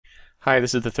Hi,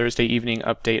 this is the Thursday evening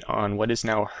update on what is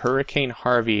now Hurricane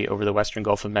Harvey over the western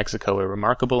Gulf of Mexico, a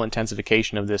remarkable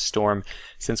intensification of this storm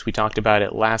since we talked about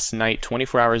it last night.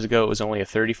 24 hours ago, it was only a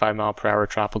 35-mile-per-hour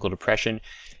tropical depression.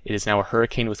 It is now a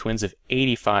hurricane with winds of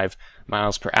 85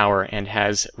 miles per hour and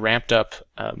has ramped up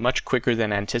much quicker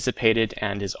than anticipated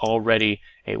and is already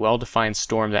a well-defined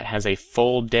storm that has a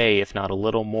full day, if not a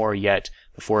little more yet,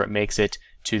 before it makes it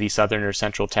to the southern or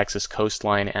central Texas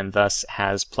coastline, and thus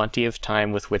has plenty of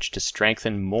time with which to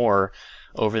strengthen more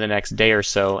over the next day or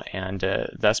so, and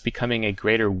thus becoming a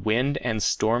greater wind and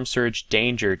storm surge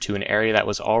danger to an area that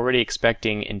was already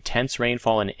expecting intense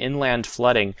rainfall and inland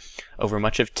flooding over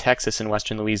much of Texas and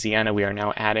western Louisiana. We are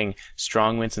now adding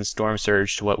strong winds and storm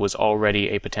surge to what was already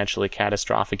a potentially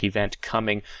catastrophic event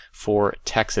coming for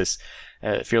Texas.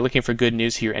 If you're looking for good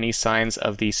news here, any signs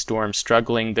of the storm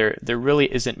struggling, there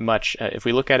really isn't much. If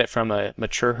we look at it from a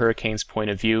mature hurricane's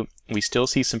point of view, we still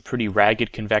see some pretty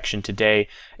ragged convection today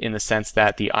in the sense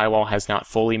that the eye wall has not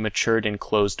fully matured and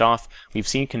closed off. We've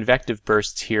seen convective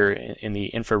bursts here in the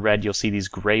infrared. You'll see these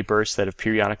gray bursts that have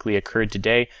periodically occurred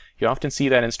today. You often see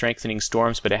that in strengthening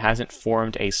storms, but it hasn't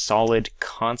formed a solid,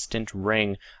 constant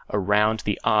ring around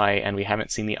the eye, and we haven't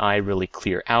seen the eye really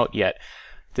clear out yet.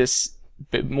 This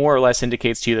more or less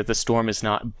indicates to you that the storm is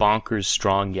not bonkers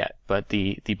strong yet, but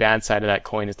the bad side of that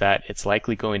coin is that it's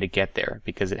likely going to get there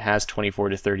because it has 24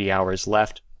 to 30 hours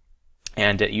left.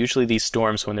 And usually these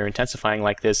storms, when they're intensifying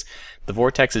like this, the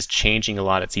vortex is changing a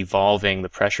lot. It's evolving, the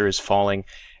pressure is falling,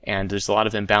 and there's a lot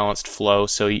of imbalanced flow.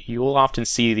 So you will often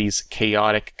see these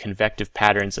chaotic convective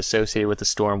patterns associated with the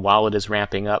storm while it is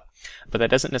ramping up. But that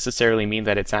doesn't necessarily mean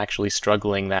that it's actually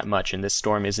struggling that much. And this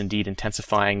storm is indeed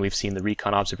intensifying. We've seen the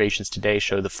recon observations today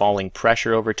show the falling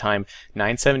pressure over time.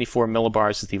 974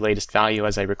 millibars is the latest value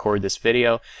as I record this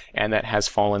video, and that has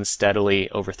fallen steadily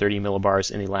over 30 millibars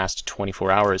in the last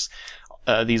 24 hours.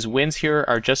 These winds here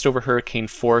are just over hurricane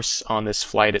force on this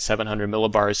flight at 700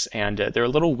 millibars, and they're a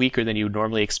little weaker than you would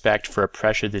normally expect for a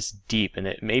pressure this deep. And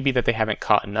it may be that they haven't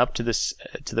caught up to this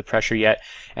to the pressure yet,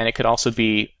 and it could also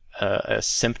be a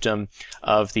symptom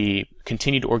of the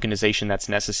continued organization that's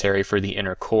necessary for the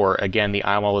inner core. Again, the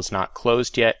eye wall is not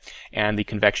closed yet, and the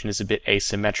convection is a bit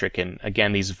asymmetric. And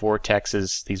again, these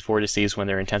vortices, when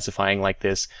they're intensifying like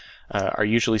this, are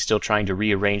usually still trying to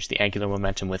rearrange the angular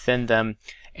momentum within them,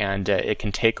 and it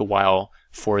can take a while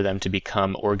for them to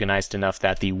become organized enough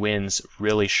that the winds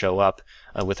really show up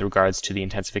with regards to the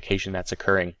intensification that's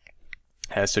occurring.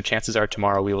 So chances are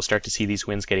tomorrow we will start to see these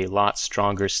winds get a lot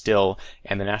stronger still,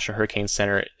 and the National Hurricane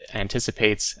Center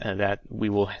anticipates that we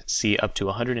will see up to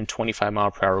 125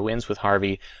 mile per hour winds with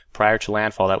Harvey prior to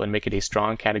landfall. That would make it a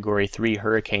strong Category 3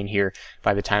 hurricane here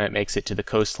by the time it makes it to the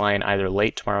coastline, either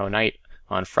late tomorrow night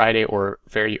on Friday or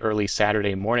very early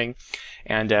Saturday morning.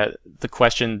 And the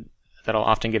question that I'll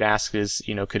often get asked is,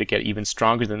 could it get even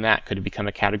stronger than that? Could it become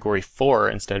a Category 4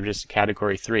 instead of just a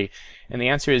Category 3? And the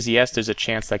answer is yes, there's a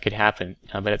chance that could happen.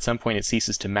 But at some point it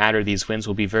ceases to matter. These winds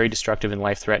will be very destructive and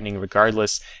life-threatening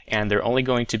regardless, and they're only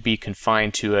going to be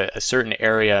confined to a certain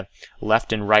area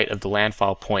left and right of the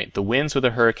landfall point. The winds with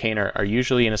a hurricane are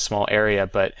usually in a small area,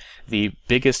 but the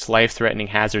biggest life-threatening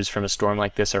hazards from a storm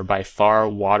like this are by far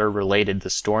water-related. The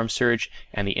storm surge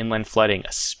and the inland flooding,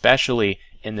 especially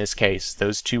in this case.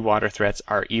 Those two water threats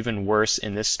are even worse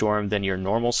in this storm than your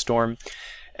normal storm.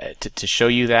 To show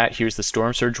you that, here's the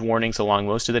storm surge warnings along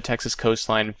most of the Texas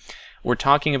coastline. We're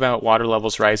talking about water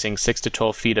levels rising 6 to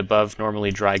 12 feet above normally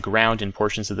dry ground in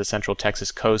portions of the central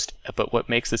Texas coast. But what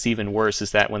makes this even worse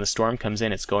is that when the storm comes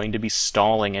in, it's going to be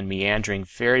stalling and meandering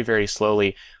very, very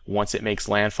slowly once it makes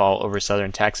landfall over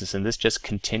southern Texas. And this just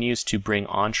continues to bring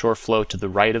onshore flow to the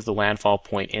right of the landfall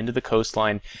point into the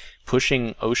coastline,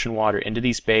 pushing ocean water into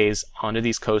these bays, onto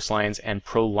these coastlines, and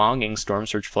prolonging storm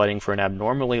surge flooding for an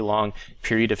abnormally long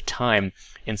period of time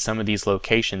in some of these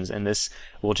locations. And this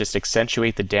will just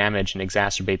accentuate the damage and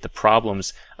exacerbate the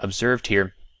problems observed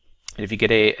here. And if you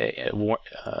get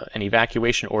an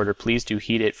evacuation order, please do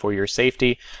heed it for your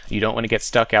safety. You don't want to get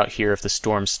stuck out here if the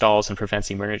storm stalls and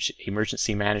prevents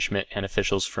emergency management and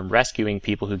officials from rescuing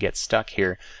people who get stuck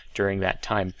here during that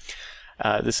time.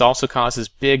 This also causes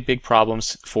big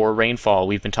problems for rainfall.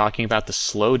 We've been talking about the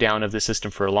slowdown of the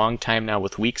system for a long time now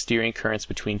with weak steering currents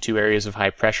between two areas of high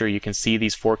pressure. You can see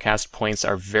these forecast points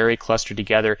are very clustered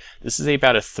together. This is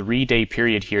about a 3-day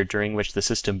period here during which the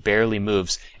system barely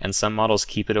moves, and some models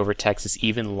keep it over Texas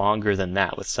even longer than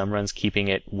that, with some runs keeping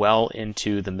it well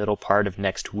into the middle part of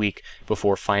next week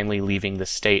before finally leaving the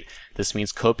state. This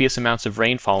means copious amounts of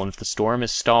rainfall, and if the storm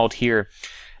is stalled here,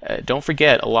 Don't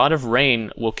forget, a lot of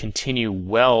rain will continue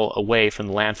well away from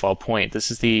the landfall point.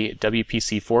 This is the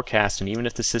WPC forecast, and even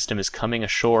if the system is coming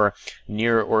ashore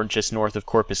near or just north of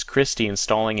Corpus Christi,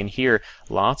 installing in here,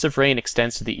 lots of rain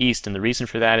extends to the east, and the reason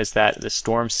for that is that the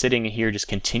storm sitting here just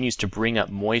continues to bring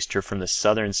up moisture from the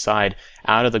southern side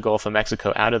out of the Gulf of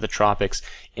Mexico, out of the tropics,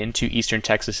 into eastern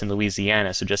Texas and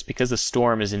Louisiana. So just because the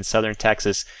storm is in southern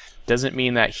Texas doesn't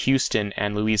mean that Houston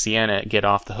and Louisiana get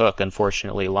off the hook,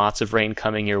 unfortunately. Lots of rain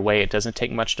coming your way. It doesn't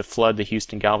take much to flood the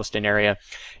Houston-Galveston area,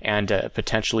 and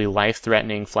potentially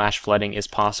life-threatening flash flooding is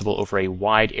possible over a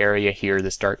wide area here.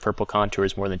 This dark purple contour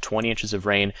is more than 20 inches of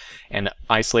rain, and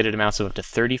isolated amounts of up to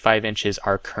 35 inches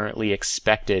are currently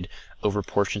expected over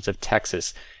portions of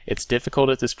Texas. It's difficult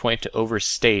at this point to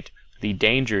overstate the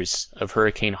dangers of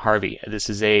Hurricane Harvey. This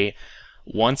is a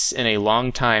once in a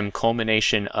long time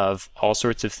culmination of all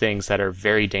sorts of things that are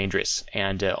very dangerous,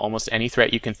 and almost any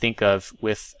threat you can think of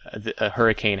with a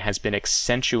hurricane has been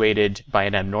accentuated by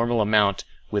an abnormal amount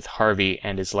with Harvey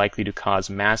and is likely to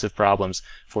cause massive problems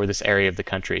for this area of the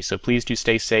country. So please do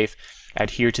stay safe.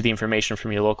 Adhere to the information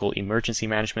from your local emergency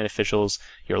management officials,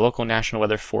 your local National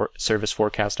Weather Service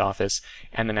Forecast Office,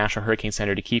 and the National Hurricane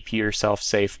Center to keep yourself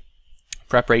safe.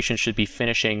 Preparation should be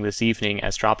finishing this evening,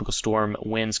 as tropical storm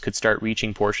winds could start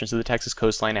reaching portions of the Texas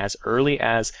coastline as early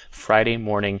as Friday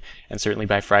morning, and certainly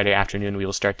by Friday afternoon we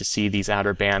will start to see these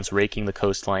outer bands raking the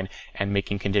coastline and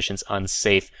making conditions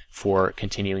unsafe for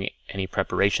continuing any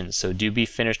preparations. So do be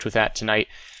finished with that tonight.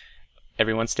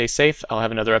 Everyone stay safe. I'll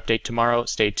have another update tomorrow.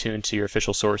 Stay tuned to your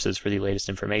official sources for the latest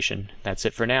information. That's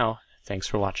it for now. Thanks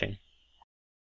for watching.